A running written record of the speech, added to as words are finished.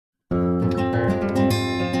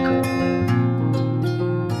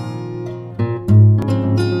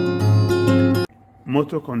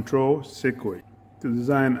motor control circuit. To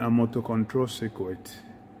design a motor control circuit,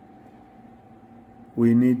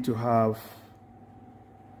 we need to have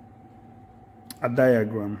a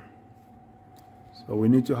diagram. So we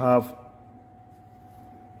need to have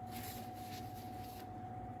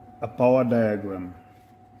a power diagram.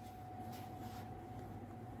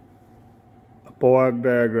 A power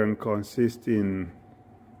diagram consists in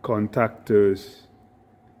contactors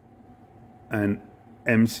and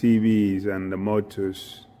MCBs and the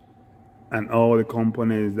motors and all the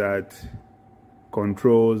components that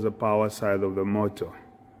controls the power side of the motor,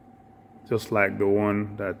 just like the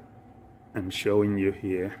one that I'm showing you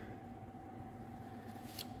here.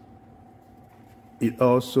 It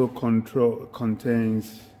also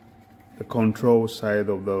contains the control side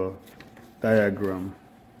of the diagram.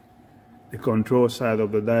 The control side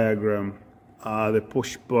of the diagram are the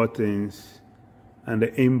push buttons and the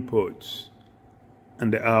inputs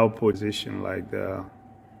and the output position, like the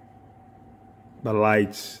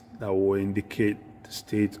lights that will indicate the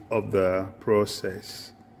state of the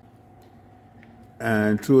process.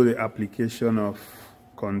 And through the application of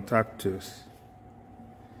contactors.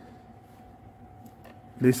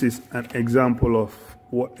 This is an example of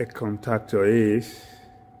what a contactor is.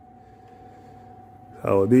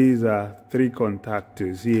 So these are 3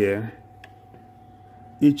 contactors here.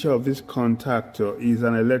 Each of these contactor is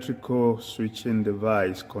an electrical switching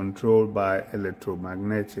device controlled by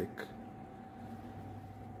electromagnetic.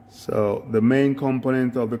 So the main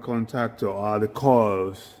component of the contactor are the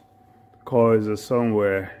coils. The coils are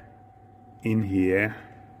somewhere in here.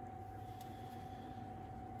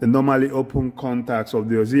 The normally open contacts of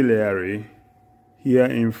the auxiliary. Here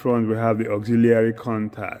in front we have the auxiliary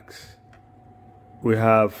contacts. We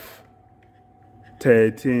have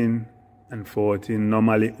 13 and 14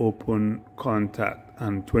 normally open contact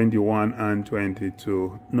and 21 and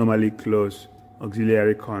 22 normally closed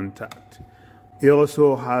auxiliary contact. It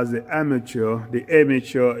also has the armature. The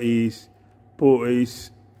armature is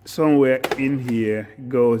somewhere in here,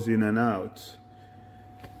 goes in and out.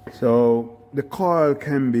 So the coil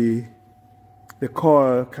can be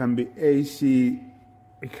AC,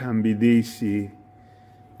 it can be DC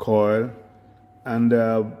coil, and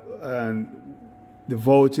the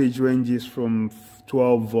voltage ranges from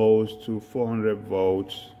 12 volts to 400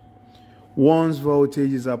 volts. Once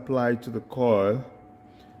voltage is applied to the coil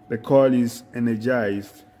is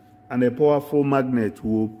energized, and a powerful magnet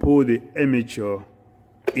will pull the armature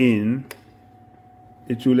in.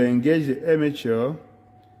 It will engage the armature,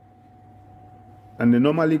 and the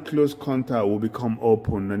normally closed contact will become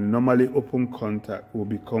open, and the normally open contact will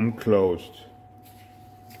become closed.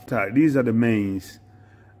 These are the mains: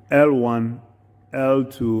 L1,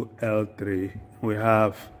 L2, L3. We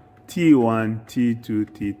have T1, T2,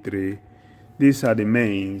 T3. These are the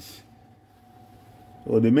mains.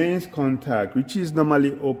 So the mains contact, which is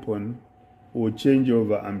normally open, will change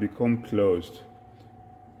over and become closed.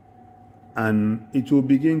 And it will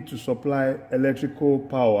begin to supply electrical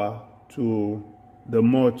power to the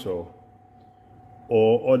motor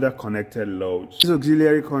or other connected loads. These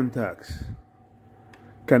auxiliary contacts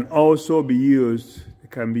can also be used,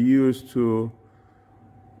 to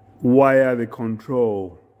wire the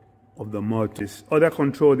control of the motors. Other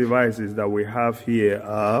control devices that we have here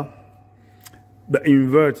are the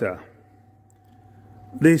inverter.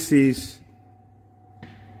 This is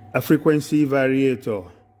a frequency variator.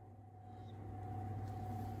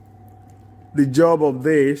 The job of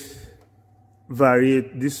this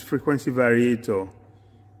frequency variator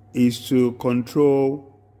is to control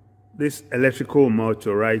this electrical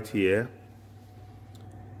motor right here.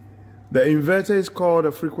 The inverter is called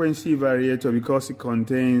a frequency variator because it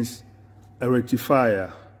contains a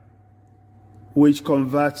rectifier which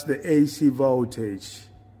converts the AC voltage.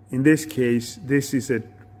 In this case, this is a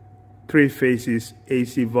 3-phase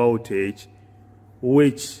AC voltage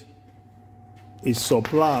which is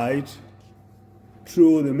supplied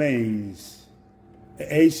through the mains.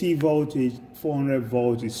 The AC voltage, 400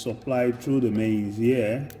 volts, is supplied through the mains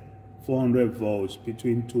here, 400 volts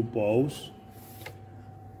between 2 poles,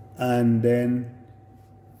 and then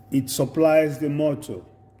it supplies the motor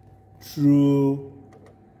through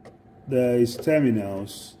these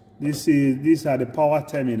terminals. These are the power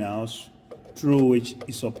terminals through which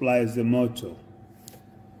it supplies the motor.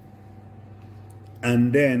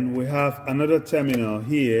 And then we have another terminal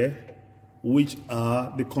here, which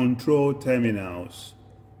are the control terminals.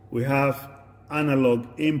 We have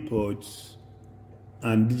analog inputs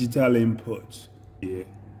and digital inputs here.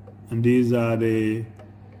 And these are the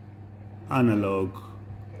analog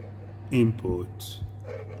inputs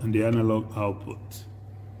and the analog output.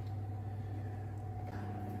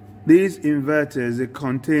 These inverters, they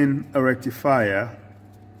contain a rectifier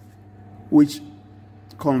which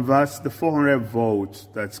converts the 400 volts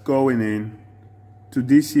that's going in to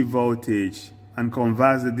DC voltage and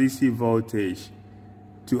converts the DC voltage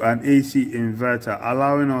to an AC inverter,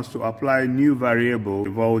 allowing us to apply new variable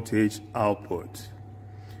voltage output.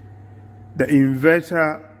 The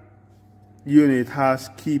inverter unit has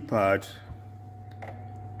keypad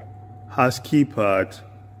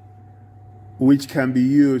which can be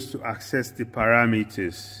used to access the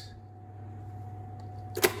parameters.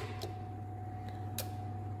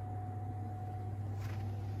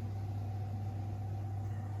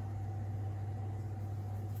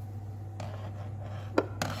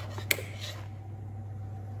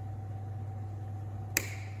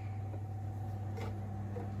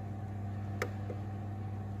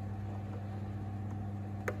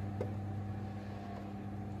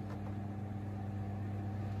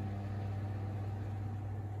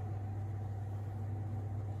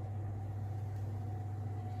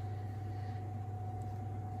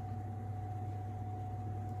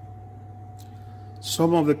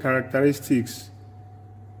 Some of the characteristics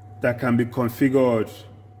that can be configured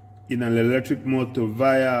in an electric motor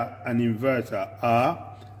via an inverter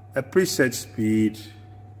are a preset speed,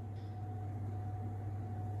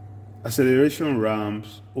 acceleration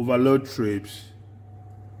ramps, overload trips,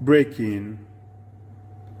 braking,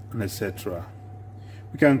 and etc.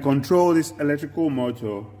 We can control this electrical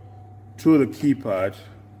motor through this keypad,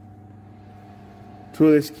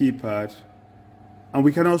 and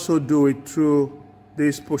we can also do it through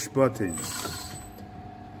these push buttons.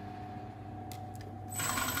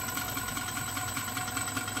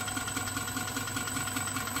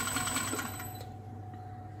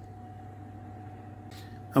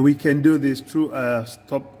 And we can do this through a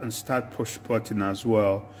stop and start push button as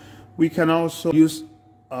well. We can also use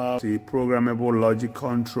the programmable logic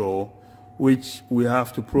control, which we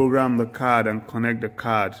have to program the card and connect the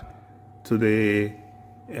card to the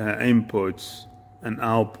inputs and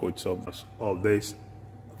outputs of this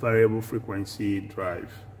variable frequency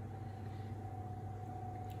drive.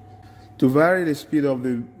 To vary the speed of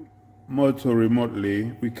the motor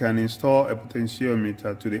remotely, we can install a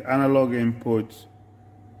potentiometer to the analog input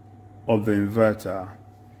of the inverter.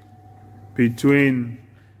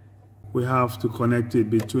 We have to connect it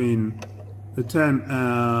between the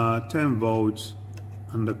 10 volts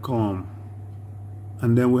and the COM,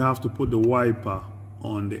 and then we have to put the wiper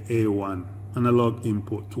on the A1, analog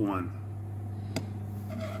input 1.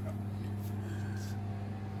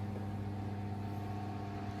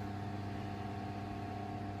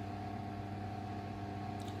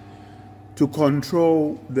 To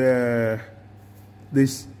control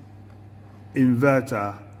this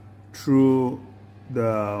inverter through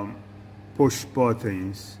the push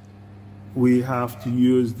buttons, we have to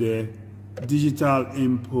use the digital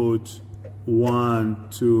input 1,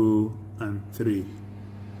 2, and 3.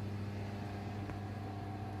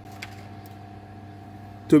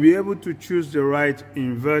 To be able to choose the right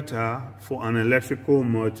inverter for an electrical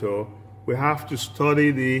motor, we have to study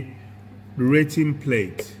the rating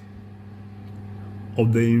plate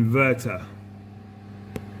of the inverter.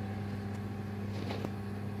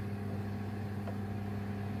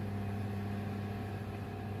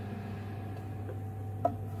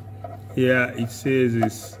 Here it says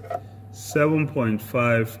it's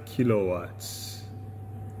 7.5 kilowatts,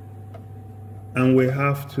 and we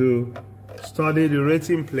have to study the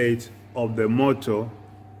rating plate of the motor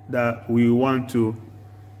that we want to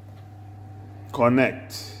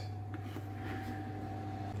connect.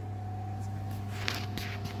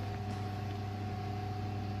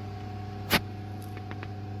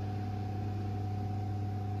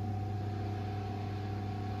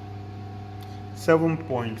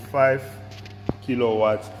 .5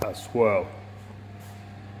 kilowatts as well.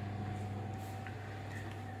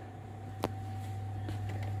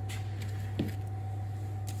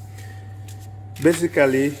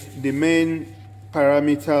 Basically, the main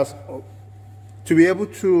parameters to be able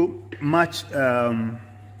to match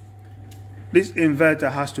this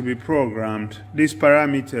inverter has to be programmed. These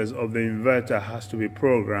parameters of the inverter has to be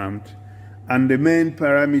programmed, and the main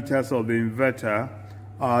parameters of the inverter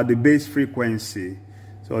are the base frequency.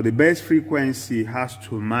 So the base frequency has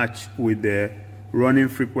to match with the running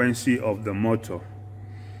frequency of the motor,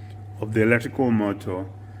 of the electrical motor,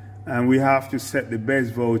 and we have to set the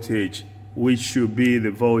base voltage, which should be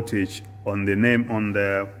the voltage on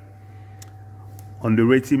the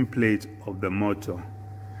rating plate of the motor.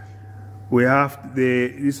 We have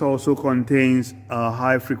this also contains a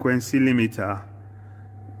high frequency limiter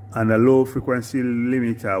and a low frequency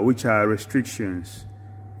limiter, which are restrictions.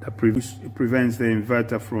 that prevents the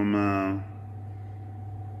inverter from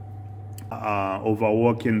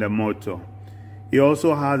overworking the motor. It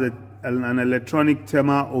also has an electronic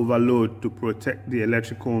thermal overload to protect the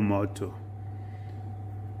electrical motor.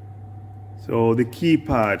 So the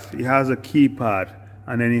keypad, it has a keypad,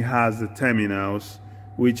 and then it has the terminals,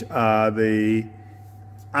 which are the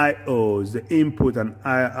IOs, the input and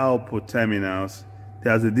output terminals.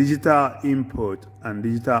 There's a digital input and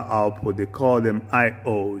digital output. They call them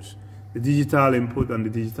IOs. The digital input and the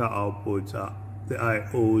digital outputs are the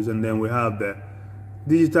IOs, and then we have the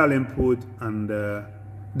digital input and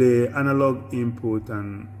the analog input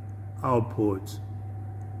and output.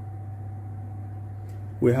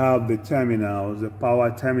 We have the terminals, the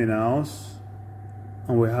power terminals,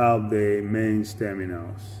 and we have the mains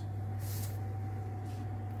terminals.